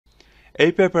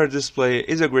epaper display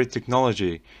is a great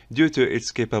technology due to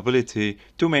its capability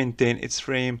to maintain its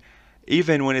frame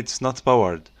even when it's not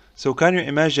powered. So can you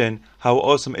imagine how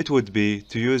awesome it would be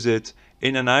to use it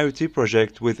in an IoT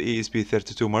project with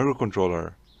ESP32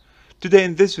 microcontroller? Today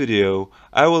in this video,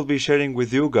 I will be sharing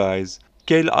with you guys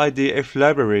Cale IDF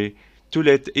library to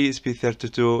let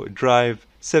ESP32 drive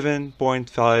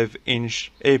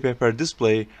 7.5-inch epaper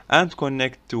display and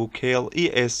connect to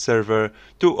cale.es server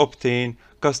to obtain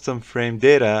custom frame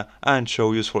data and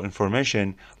show useful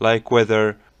information like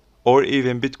weather or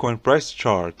even Bitcoin price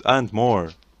chart and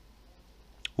more.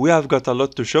 We have got a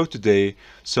lot to show today,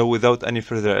 so without any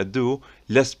further ado,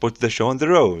 let's put the show on the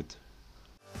road.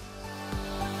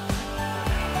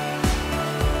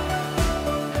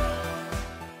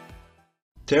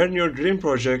 Turn your dream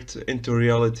project into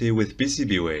reality with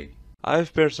PCBWay.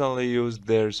 I've personally used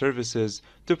their services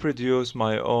to produce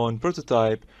my own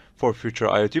prototype for future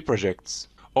IoT projects.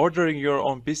 Ordering your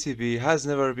own PCB has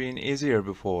never been easier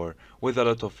before, with a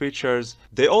lot of features.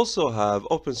 They also have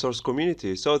open source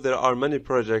community, so there are many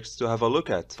projects to have a look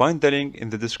at. Find the link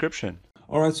in the description.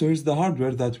 Alright, so here's the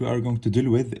hardware that we are going to deal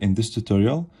with in this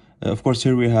tutorial. Of course,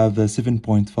 here we have a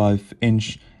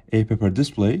 7.5-inch epaper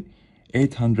display,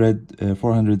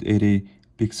 480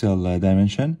 pixel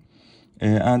dimension,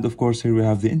 and of course here we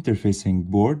have the interfacing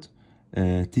board,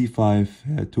 T5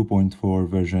 2.4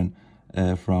 version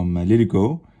from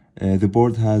Lilygo. The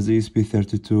board has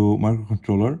ESP32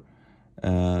 microcontroller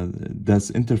that's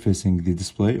interfacing the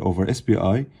display over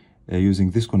SPI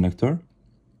using this connector.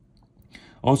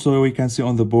 Also, we can see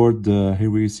on the board here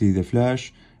we see the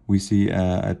flash. We see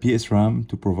a PS RAM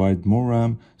to provide more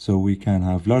RAM, so we can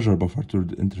have larger buffer to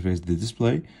interface the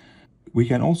display. We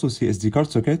can also see SD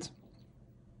card socket.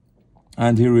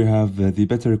 And here we have the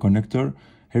battery connector.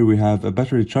 Here we have a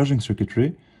battery charging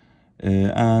circuitry.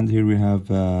 And here we have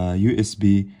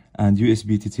USB and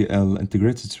USB TTL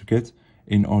integrated circuit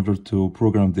in order to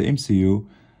program the MCU.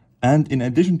 And in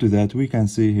addition to that, we can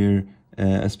see here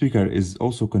a speaker is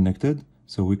also connected,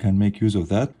 so we can make use of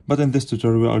that. But in this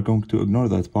tutorial, we are going to ignore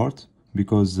that part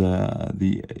because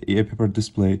the epaper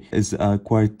display is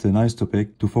quite a nice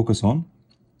topic to focus on.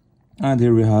 And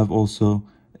here we have also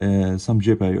some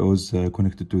GPIOs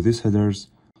connected to these headers.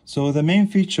 So the main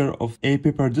feature of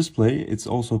epaper display, it's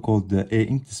also called the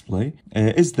e-ink display,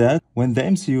 is that when the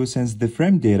MCU sends the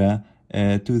frame data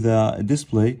to the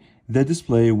display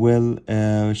will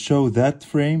show that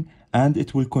frame and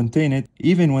it will contain it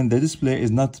even when the display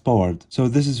is not powered. So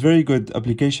this is very good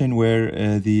application where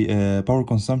the power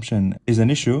consumption is an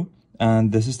issue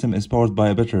and the system is powered by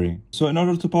a battery. So in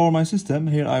order to power my system,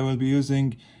 here I will be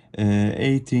using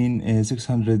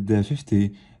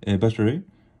 18650 battery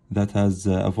that has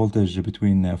a voltage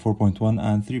between 4.1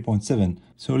 and 3.7.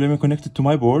 So let me connect it to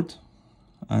my board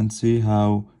and see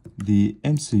how the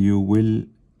MCU will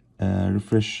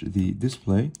refresh the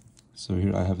display. So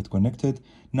here I have it connected.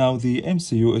 Now the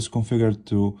MCU is configured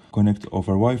to connect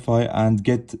over Wi-Fi and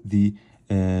get the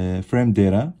frame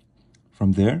data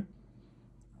from there.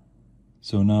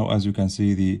 So now as you can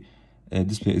see, the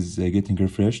display is getting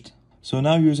refreshed. So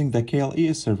now using the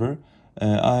cale.es server,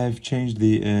 I've changed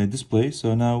the display.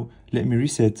 So now let me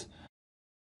reset.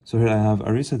 So here I have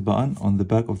a reset button on the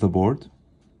back of the board.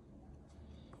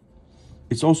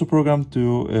 It's also programmed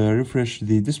to refresh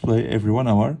the display every 1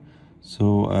 hour.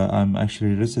 So I'm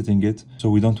actually resetting it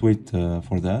so we don't wait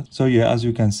for that. So yeah, as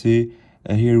you can see,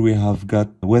 here we have got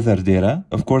weather data.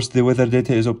 Of course, the weather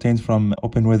data is obtained from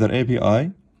Open Weather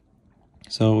API.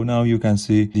 So now you can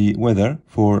see the weather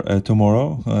for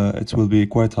tomorrow. It will be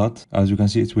quite hot. As you can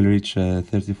see, it will reach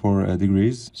 34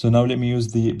 degrees. So now let me use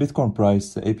the Bitcoin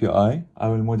price API. I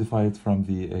will modify it from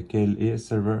the Cale.es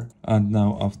server. And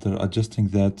now after adjusting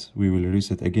that, we will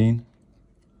reset again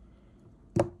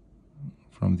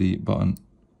from the button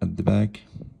at the back.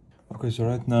 Okay, so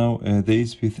right now the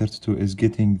ESP32 is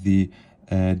getting the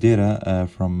data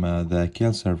from the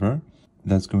Cale server.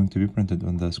 That's going to be printed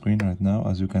on the screen right now,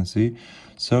 as you can see.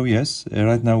 So yes,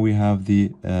 right now we have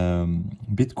the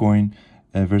Bitcoin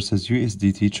versus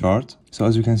USDT chart. So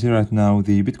as you can see right now,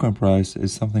 the Bitcoin price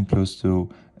is something close to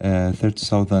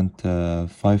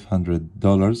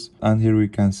 $30,500. And here we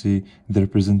can see the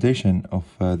representation of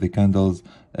the candles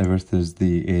versus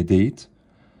the date.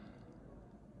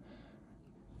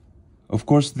 Of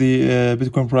course, the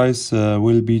Bitcoin price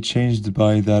will be changed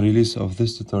by the release of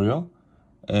this tutorial.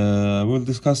 We'll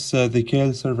discuss the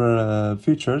Cale server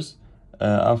features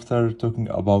after talking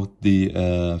about the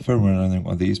firmware running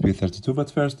on the ESP32.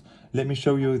 But first, let me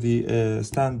show you the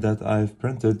stand that I've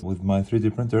printed with my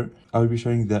 3D printer. I'll be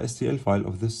sharing the STL file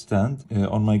of this stand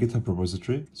on my GitHub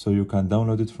repository, so you can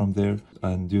download it from there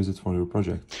and use it for your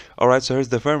project. Alright, so here's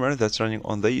the firmware that's running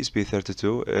on the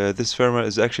ESP32. This firmware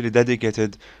is actually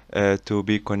dedicated to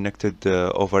be connected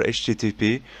over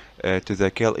HTTP to the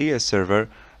Cale ES server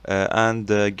and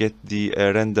get the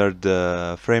rendered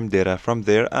frame data from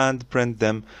there and print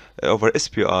them over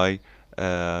SPI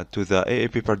to the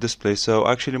epaper display. So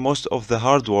actually most of the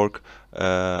hard work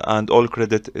and all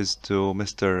credit is to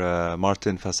Mr.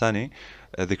 Martin Fasani,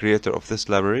 the creator of this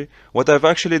library. What I've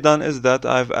actually done is that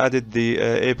I've added the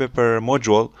epaper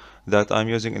module that I'm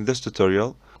using in this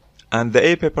tutorial. And the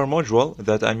epaper module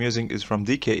that I'm using is from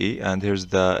DKE, and here's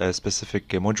the specific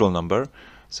module number.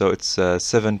 So it's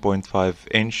 7.5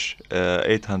 inch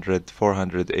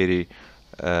 800/480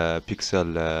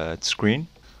 pixel screen,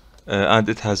 and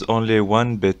it has only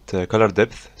 1 bit color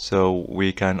depth, so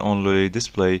we can only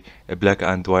display black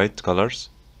and white colors.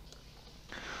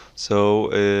 So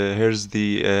here's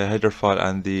the header file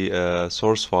and the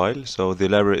source file. So the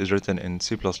library is written in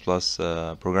C++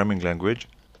 programming language.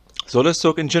 So let's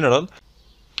talk in general.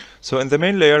 So in the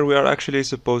main layer, we are actually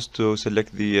supposed to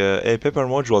select the epaper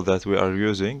module that we are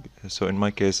using. So in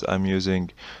my case, I'm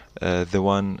using the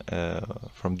one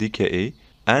from DKE,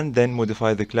 and then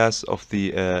modify the class of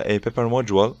the epaper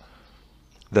module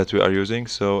that we are using.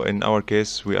 So in our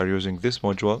case, we are using this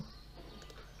module.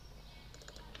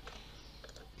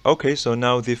 Okay, so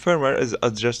now the firmware is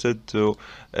adjusted to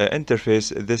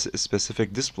interface this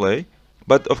specific display.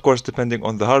 But of course, depending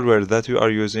on the hardware that you are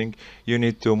using, you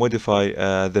need to modify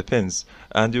the pins.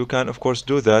 And you can of course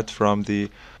do that from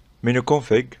the menu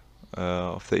config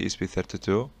of the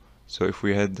ESP32. So if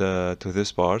we head to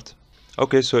this part.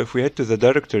 Okay, so if we head to the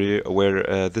directory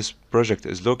where this project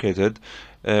is located,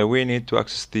 we need to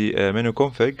access the menu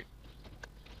config.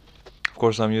 Of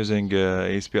course, I'm using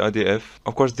esp-idf.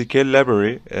 Of course, the Cale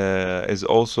library is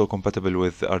also compatible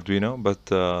with Arduino, but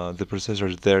the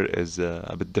processor there is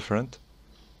a bit different.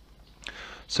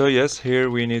 So yes, here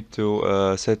we need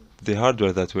to set the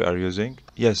hardware that we are using.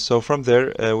 Yes, so from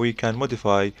there we can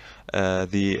modify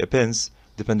the pins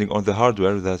depending on the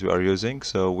hardware that we are using.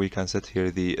 So we can set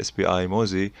here the SPI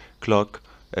MOSI, clock,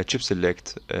 chip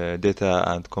select, data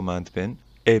and command pin,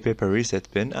 epaper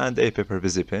reset pin, and epaper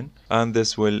busy pin, and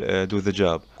this will do the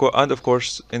job. And of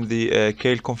course, in the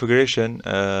Cale configuration,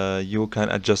 you can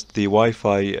adjust the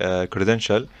Wi-Fi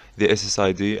credential, the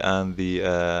SSID, and the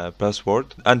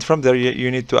password. And from there,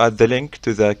 you need to add the link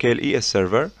to the Cale ES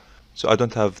server. So I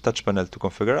don't have touch panel to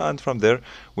configure, and from there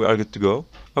we are good to go.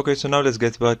 Okay, so now let's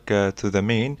get back to the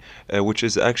main, which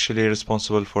is actually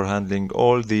responsible for handling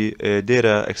all the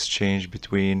data exchange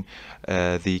between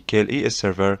the Cale ES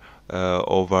server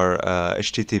over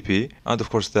HTTP, and of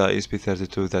course the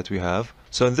ESP32 that we have.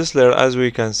 So in this layer, as we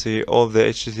can see, all the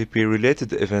HTTP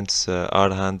related events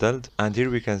are handled, and here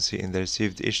we can see in the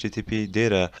received HTTP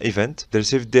data event, the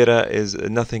received data is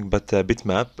nothing but a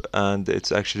bitmap, and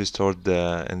it's actually stored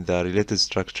in the related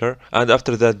structure. And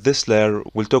after that, this layer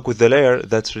will talk with the layer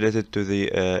that's related to the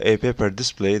epaper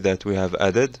display that we have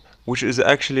added, which is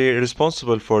actually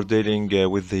responsible for dealing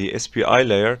with the SPI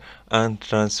layer and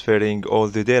transferring all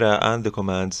the data and the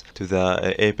commands to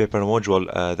the epaper module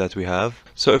that we have.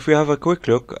 So if we have a quick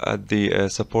look at the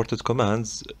supported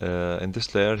commands in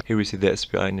this layer, here we see the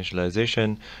SPI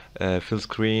initialization, fill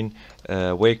screen,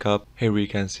 wake up. Here we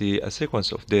can see a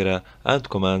sequence of data and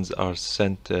commands are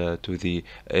sent to the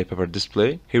epaper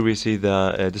display. Here we see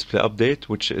the display update,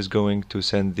 which is going to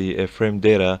send the frame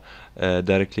data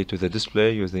directly to the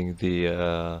display using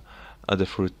the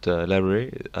Adafruit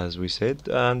library, as we said.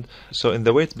 And so in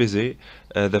the wait busy,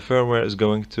 the firmware is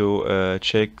going to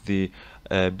check the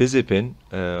busy pin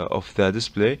of the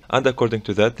display, and according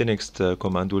to that, the next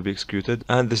command will be executed.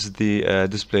 And this is the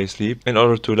display sleep in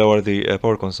order to lower the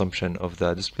power consumption of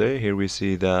the display. Here we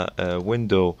see the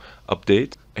window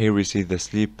update. Here we see the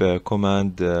sleep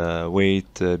command,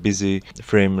 wait, busy,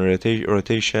 frame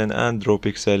rotation, and draw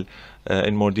pixel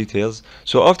in more details.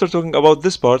 So after talking about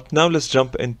this part, now let's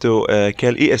jump into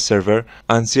Cale ES server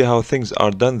and see how things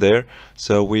are done there,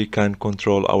 so we can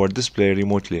control our display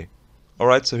remotely.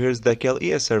 Alright, so here's the Cale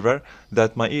ES server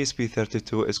that my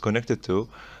ESP32 is connected to.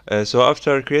 So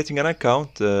after creating an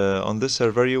account on this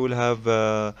server, you will have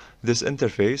this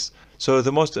interface. So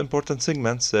the most important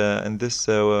segments in this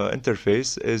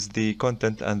interface is the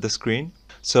content and the screen.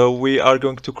 So we are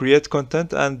going to create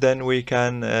content, and then we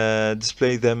can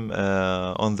display them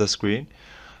on the screen.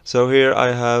 So here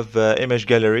I have image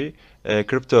gallery,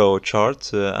 crypto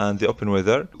chart, and the open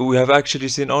weather. We have actually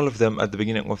seen all of them at the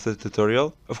beginning of the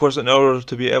tutorial. Of course, in order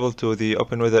to be able to the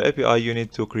open weather API, you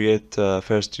need to create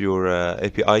first your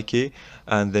API key,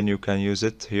 and then you can use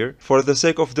it here. For the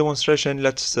sake of demonstration,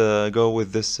 let's go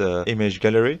with this image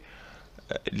gallery.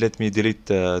 Let me delete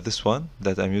this one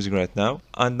that I'm using right now,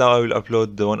 and now I will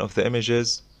upload one of the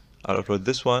images. I'll upload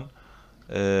this one,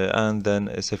 and then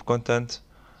save content,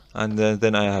 and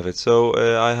then I have it. So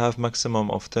I have maximum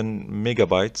of 10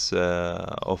 megabytes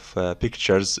of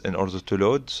pictures in order to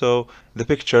load. So the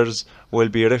pictures will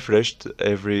be refreshed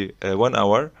every 1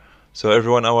 hour. So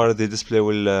every 1 hour the display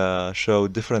will show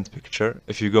different picture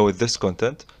if you go with this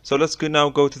content. So let's now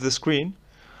go to the screen.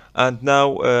 And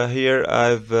now here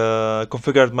I've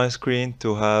configured my screen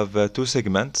to have 2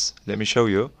 segments. Let me show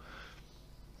you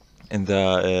in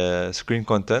the screen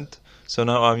content. So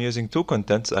now I'm using 2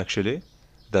 contents actually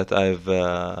that I've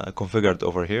configured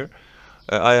over here.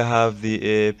 I have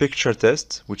the picture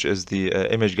test, which is the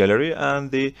image gallery, and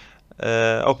the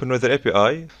open weather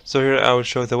API. So here I will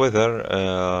show the weather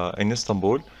in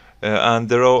Istanbul, and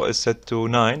the row is set to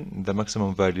 9, the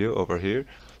maximum value over here.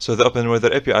 So the open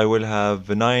weather API will have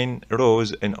 9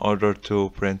 rows in order to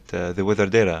print the weather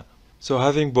data. So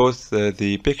having both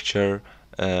the picture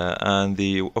and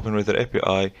the open weather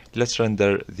API, let's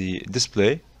render the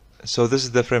display. So this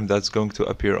is the frame that's going to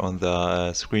appear on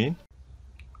the screen.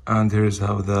 And here's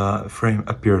how the frame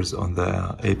appears on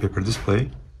the epaper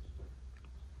display.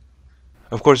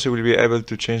 Of course, you will be able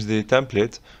to change the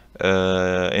template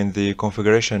in the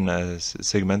configuration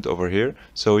segment over here.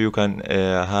 So you can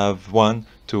have 1,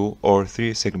 2, or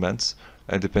 3 segments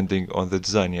depending on the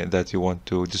design that you want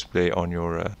to display on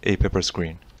your epaper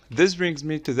screen. This brings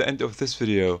me to the end of this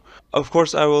video. Of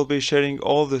course, I will be sharing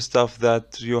all the stuff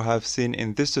that you have seen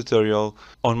in this tutorial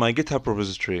on my GitHub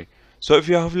repository. So if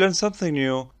you have learned something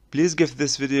new, please give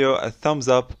this video a thumbs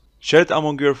up, share it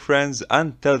among your friends,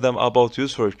 and tell them about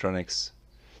useful electronics.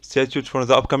 Stay tuned for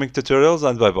the upcoming tutorials,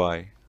 and bye bye.